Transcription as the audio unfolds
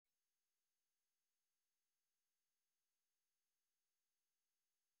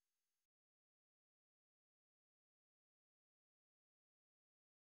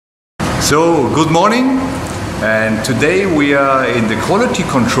So, good morning, and today we are in the quality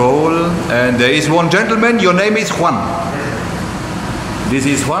control, and there is one gentleman. Your name is Juan. This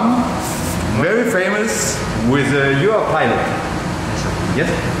is Juan, very famous with your pilot. Yes?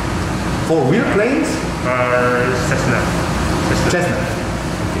 For real planes? Cessna. Cessna.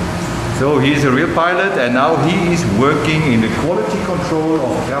 Okay. So he is a real pilot, and now he is working in the quality control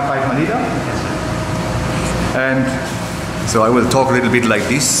of Krah Pipes Manila. And so I will talk a little bit like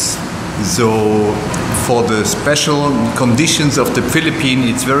this. So for the special conditions of the Philippines,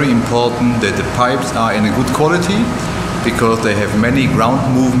 it's very important that the pipes are in a good quality, because they have many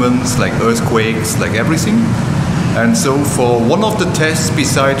ground movements like earthquakes, like everything. And so for one of the tests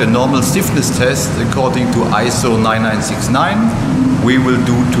beside a normal stiffness test according to ISO 9969, we will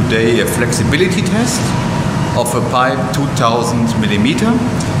do today a flexibility test of a pipe 2000 millimeter.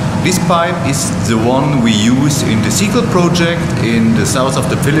 This pipe is the one we use in the Seagull project in the south of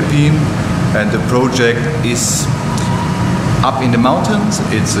the Philippines, and the project is up in the mountains.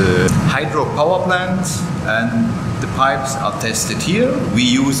 It's a hydro power plant, and the pipes are tested here. We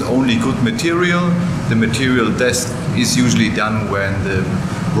use only good material. The material test is usually done when the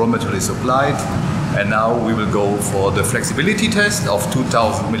raw material is applied. And now we will go for the flexibility test of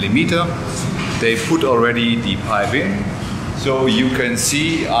 2000 millimeter. They put already the pipe in. So you can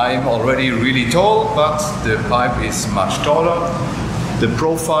see I'm already really tall, but the pipe is much taller. The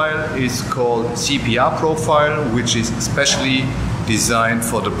profile is called CPR profile, which is specially designed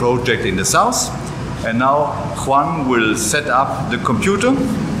for the project in the south. And now Juan will set up the computer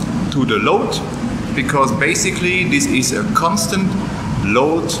to the load, because basically this is a constant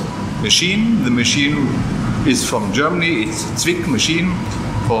load machine. The machine is from Germany, it's a Zwick machine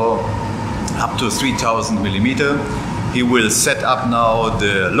for up to 3000 millimeter. He will set up now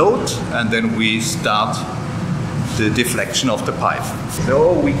the load, and then we start the deflection of the pipe.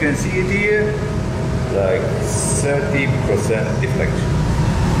 So we can see it here, like 30% deflection.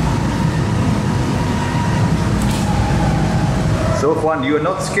 So Juan, you are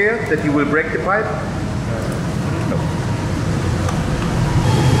not scared that you will break the pipe? No.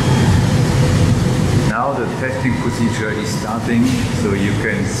 Now the testing procedure is starting, so you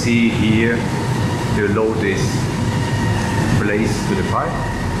can see here the load is placed to the pipe.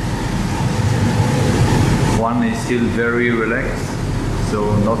 One is still very relaxed,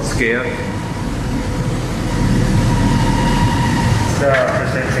 so not scared. It's the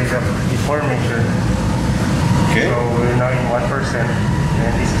percentage of deformation. Okay. So we're now in 1%,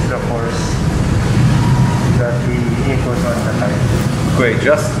 and this is the force that we input on the pipe. Great,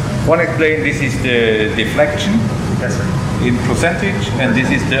 just want to explain, this is the deflection. Yes, sir. In percentage, and this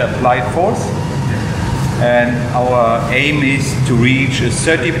is the applied force. And our aim is to reach a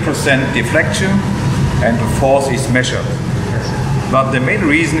 30% deflection, and the force is measured. Yes, sir. But the main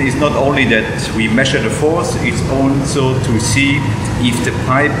reason is not only that we measure the force, it's also to see if the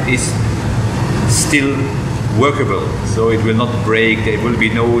pipe is still workable. So it will not break, there will be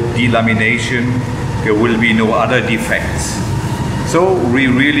no delamination, there will be no other defects. So we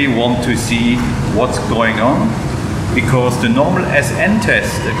really want to see what's going on, because the normal SN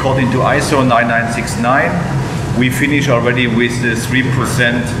test, according to ISO 9969, we finish already with the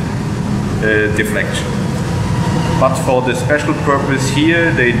 3% deflection. But for the special purpose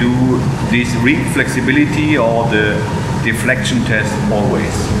here, they do this ring flexibility or the deflection test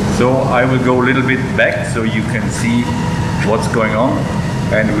always. So I will go a little bit back so you can see what's going on.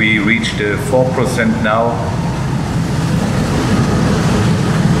 And we reached the 4% now.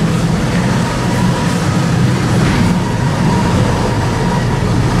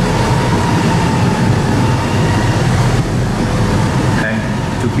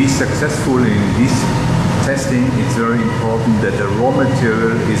 To be successful in this testing, it's very important that the raw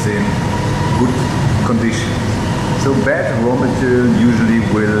material is in good condition. So bad raw material usually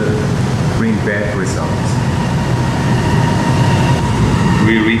will bring bad results.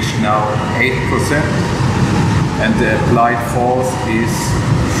 We reached now 8%, and the applied force is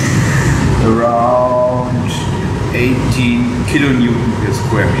around 18 kilonewton per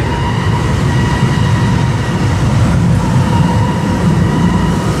square meter.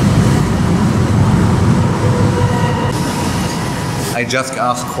 I just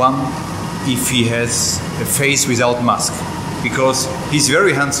asked Juan if he has a face without mask, because he's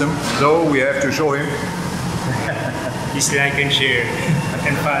very handsome, so we have to show him. This thing I can share. I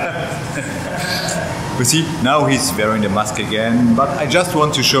can follow. You see, now he's wearing the mask again, but I just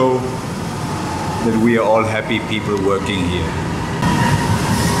want to show that we are all happy people working here.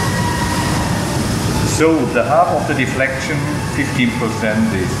 So the half of the deflection,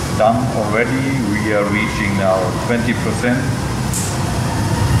 15% is done already. We are reaching now 20%.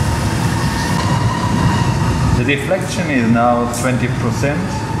 The deflection is now 20%.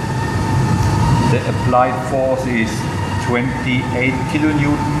 The applied force is 28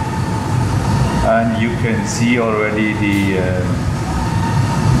 kilonewton, and you can see already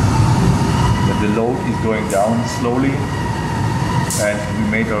that the load is going down slowly, and we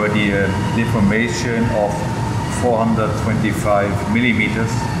made already a deformation of 425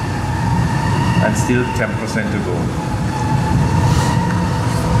 millimeters and still 10% to go.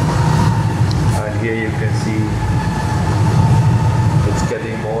 And here you can see it's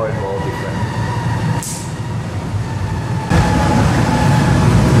getting more and more different.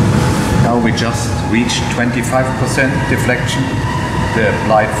 Now we just reached 25% deflection. The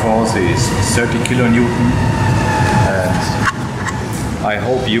applied force is 30 kilonewton, and I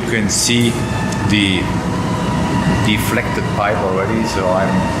hope you can see the deflected pipe already. So I'm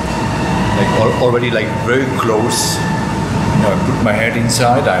already very close. You know, I put my head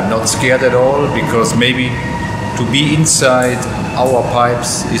inside. I'm not scared at all, because maybe to be inside our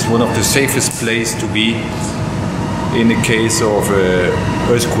pipes is one of the safest places to be in the case of an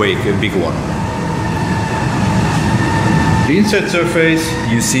earthquake, a big one. The inside surface,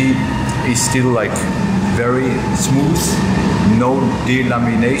 you see, is still very smooth, no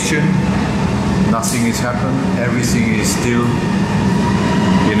delamination, nothing has happened, everything is still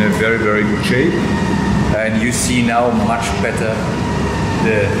in a very, very good shape. And you see now much better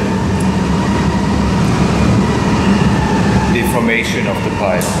the deformation of the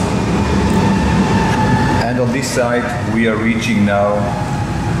pipe. And on this side we are reaching now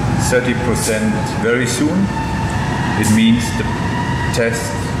 30% very soon. It means the test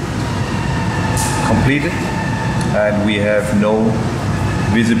completed and we have no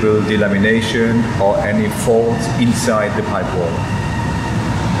visible delamination or any faults inside the pipe wall.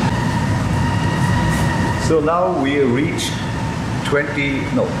 So now we reach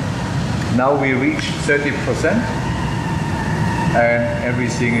 30% and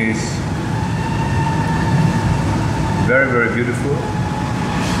everything is very, very beautiful.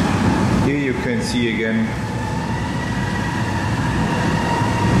 Here you can see again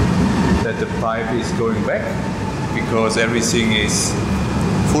that the pipe is going back because everything is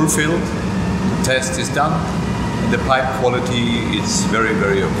fulfilled, the test is done, and the pipe quality is very,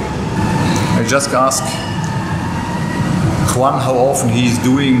 very okay. I just asked Juan how often he's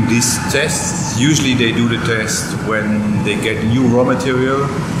doing these tests. Usually they do the test when they get new raw material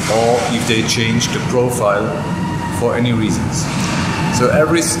or if they change the profile for any reasons. So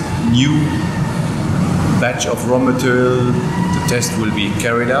every new batch of raw material, the test will be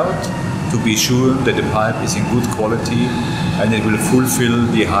carried out to be sure that the pipe is in good quality and it will fulfill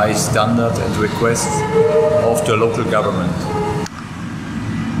the high standard and requests of the local government.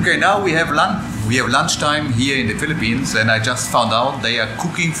 Okay, now we have lunchtime here in the Philippines, and I just found out they are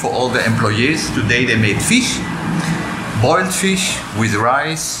cooking for all the employees. Today they made fish, boiled fish with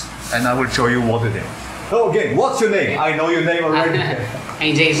rice, and I will show you what it is. Oh, again, what's your name? I know your name already.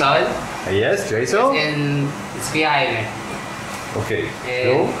 I'm Jason. Yes, Jason. And it's behind. Okay.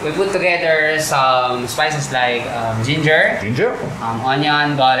 And so we put together some spices like ginger,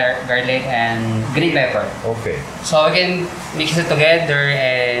 onion, garlic, and green pepper. Okay. So we can mix it together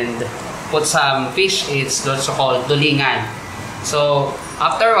and put some fish. It's also called tulingan. So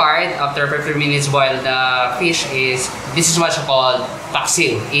afterward, after 15 minutes boil the fish, this is what's called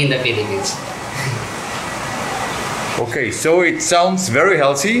paksiw in the Philippines. Okay, so it sounds very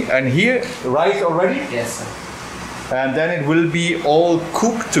healthy, and here rice already? Yes, sir. And then it will be all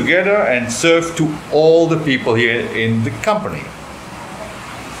cooked together and served to all the people here in the company.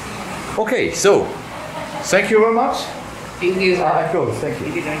 Okay, so thank you very much. Thank you, sir. Thank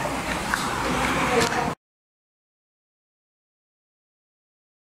you. Thank you.